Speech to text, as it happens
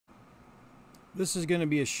This is going to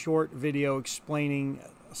be a short video explaining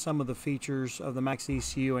some of the features of the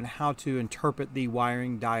MaxxECU and how to interpret the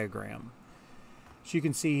wiring diagram. As you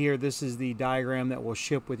can see here, this is the diagram that will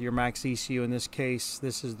ship with your MaxxECU. In this case,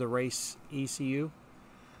 this is the race ECU.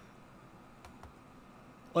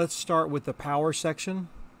 Let's start with the power section.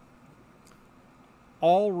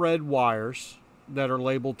 All red wires that are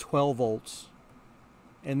labeled 12 volts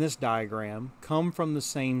in this diagram come from the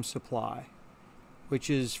same supply, which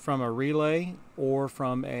is from a relay or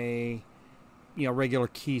from a regular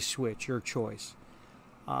key switch, your choice.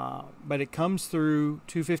 But it comes through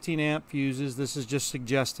 215 amp fuses. This is just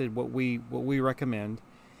suggested what we recommend,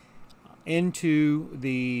 into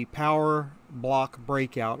the power block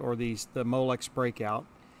breakout, or the Molex breakout,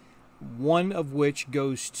 one of which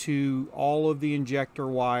goes to all of the injector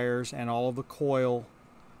wires and all of the coil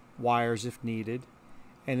wires if needed,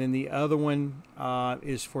 and then the other one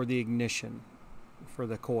is for the ignition, for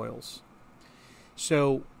the coils.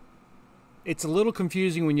 So it's a little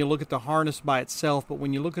confusing when you look at the harness by itself, but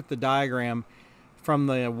when you look at the diagram, from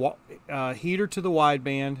the heater to the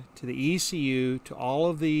wideband to the ECU to all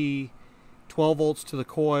of the 12 volts to the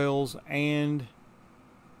coils and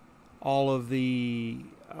all of the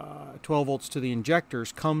 12 volts to the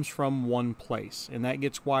injectors comes from one place, and that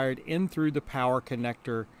gets wired in through the power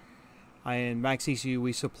connector. In MaxxECU,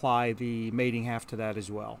 we supply the mating half to that as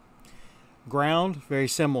well. Ground, very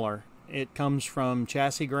similar. It comes from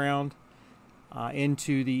chassis ground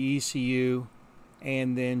into the ECU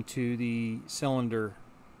and then to the cylinder,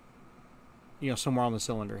 somewhere on the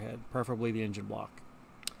cylinder head, preferably the engine block.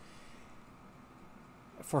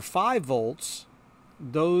 For 5 volts,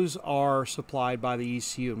 those are supplied by the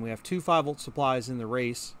ECU, and we have two 5-volt supplies in the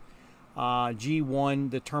race.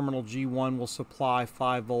 G1, the terminal G1 will supply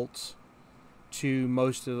 5 volts to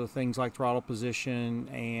most of the things like throttle position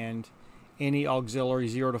and any auxiliary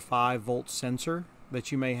 0 to 5 volt sensor that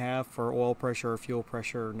you may have for oil pressure, fuel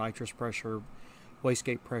pressure, nitrous pressure,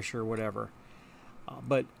 wastegate pressure, whatever.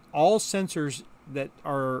 But all sensors that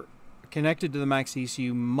are connected to the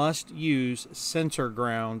MaxxECU must use sensor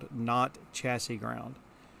ground, not chassis ground.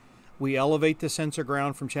 We elevate the sensor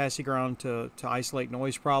ground from chassis ground to isolate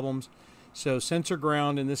noise problems. So sensor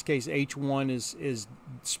ground, in this case H1, is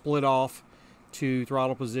split off to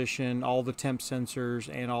throttle position, all the temp sensors,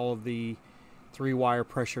 and all of the 3-wire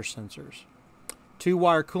pressure sensors.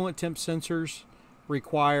 2-wire coolant temp sensors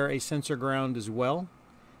require a sensor ground as well.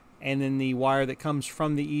 And then the wire that comes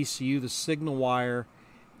from the ECU, the signal wire,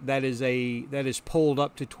 that is pulled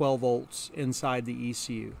up to 12 volts inside the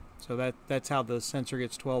ECU. So that's how the sensor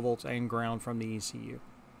gets 12 volts and ground from the ECU.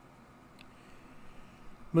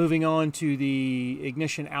 Moving on to the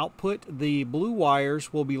ignition output, the blue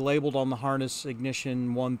wires will be labeled on the harness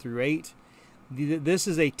ignition 1 through 8. This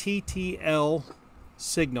is a TTL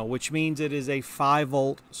signal, which means it is a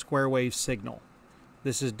 5-volt square wave signal.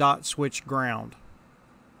 This is dot switch ground.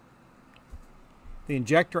 The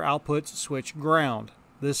injector outputs switch ground.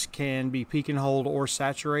 This can be peak and hold or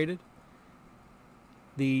saturated.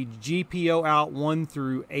 The GPO out 1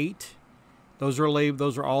 through 8, those are labeled,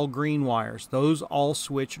 those are all green wires. Those all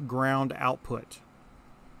switch ground output.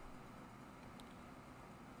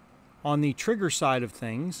 On the trigger side of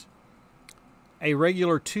things, a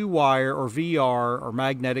regular 2-wire or VR or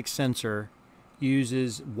magnetic sensor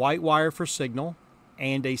uses white wire for signal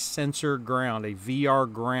and a sensor ground, a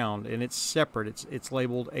VR ground, and it's separate. It's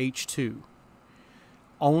labeled H2.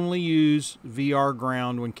 Only use VR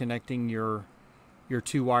ground when connecting your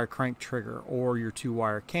 2-wire crank trigger or your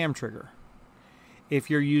 2-wire cam trigger. If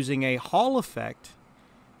you're using a Hall effect,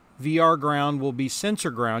 VR ground will be sensor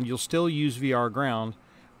ground. You'll still use VR ground,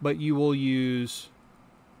 but you will use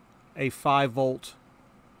a 5-volt,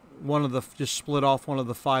 just split off one of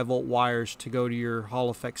the 5-volt wires to go to your Hall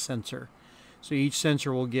effect sensor. So each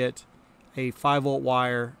sensor will get a 5-volt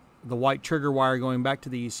wire, the white trigger wire going back to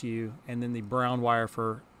the ECU, and then the brown wire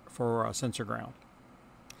for sensor ground.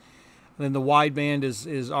 And then the wideband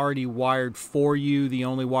is already wired for you. The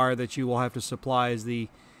only wire that you will have to supply is the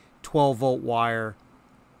 12-volt wire,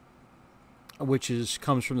 which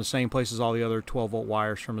comes from the same place as all the other 12-volt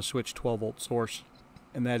wires, from a switched 12-volt source,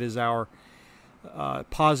 and that is our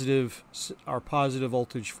positive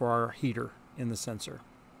voltage for our heater in the sensor.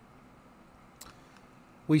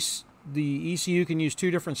 The ECU can use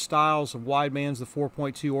 2 different styles of widebands, the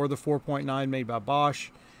 4.2 or the 4.9 made by Bosch.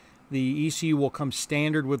 The ECU will come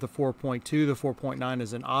standard with the 4.2. The 4.9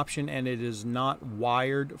 is an option, and it is not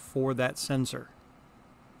wired for that sensor.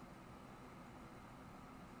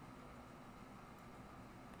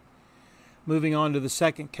 Moving on to the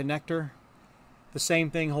second connector, the same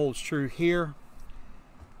thing holds true here.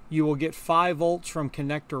 You will get 5 volts from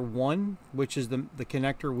connector 1, which is the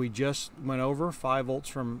connector we just went over, 5 volts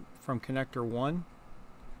from connector 1.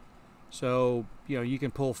 So, you know, you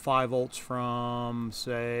can pull 5 volts from,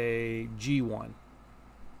 say, G1.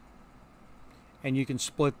 And you can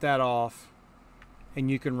split that off,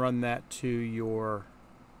 and you can run that to your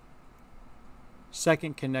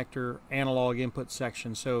second connector analog input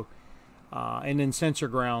section. So, and then sensor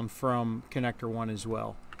ground from connector 1 as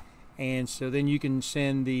well. And so then you can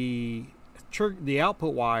send the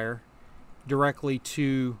output wire directly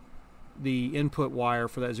to the input wire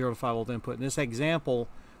for that 0 to 5 volt input. In this example,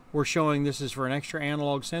 we're showing this is for an extra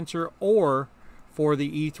analog sensor or for the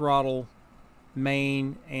e-throttle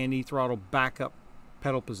main and e-throttle backup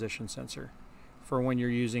pedal position sensor for when you're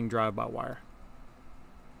using drive-by-wire.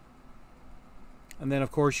 And then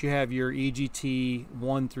of course you have your EGT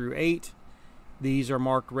 1 through 8. These are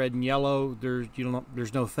marked red and yellow.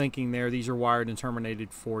 There's no thinking there. These are wired and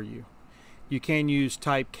terminated for you. You can use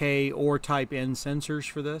type K or type N sensors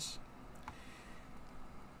for this.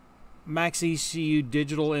 MaxxECU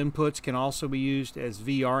digital inputs can also be used as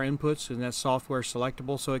VR inputs, and that's software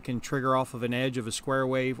selectable, so it can trigger off of an edge of a square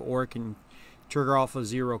wave or it can trigger off a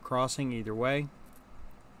zero crossing, either way.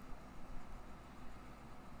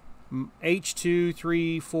 H2,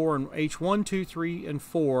 3, 4, and H1, 2, 3, and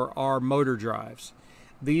 4 are motor drives.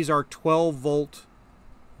 These are 12 volt,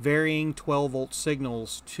 varying 12 volt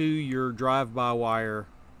signals to your drive-by-wire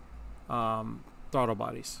throttle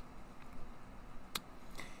bodies.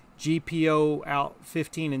 GPO out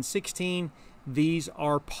 15 and 16, these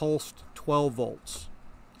are pulsed 12 volts.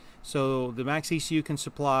 So the MaxxECU can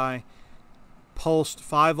supply pulsed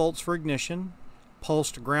 5 volts for ignition,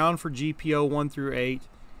 pulsed ground for GPO 1 through 8,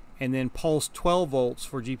 and then pulsed 12 volts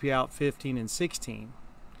for GPO out 15 and 16.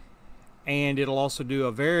 And it'll also do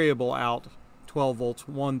a variable out 12 volts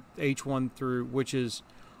H1 through, which is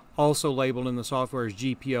also labeled in the software as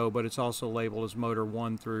GPO, but it's also labeled as motor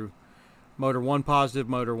 1 through motor 1 positive,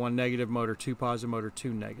 motor 1 negative, motor 2 positive, motor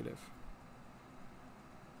 2 negative.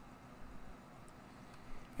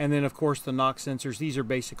 And then of course the knock sensors, these are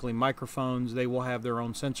basically microphones. They will have their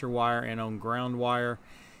own sensor wire and own ground wire,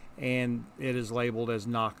 and it is labeled as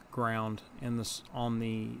knock ground on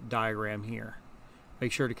the diagram here.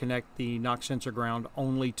 Make sure to connect the knock sensor ground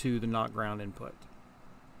only to the knock ground input.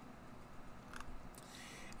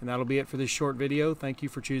 And that'll be it for this short video. Thank you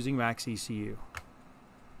for choosing MaxxECU.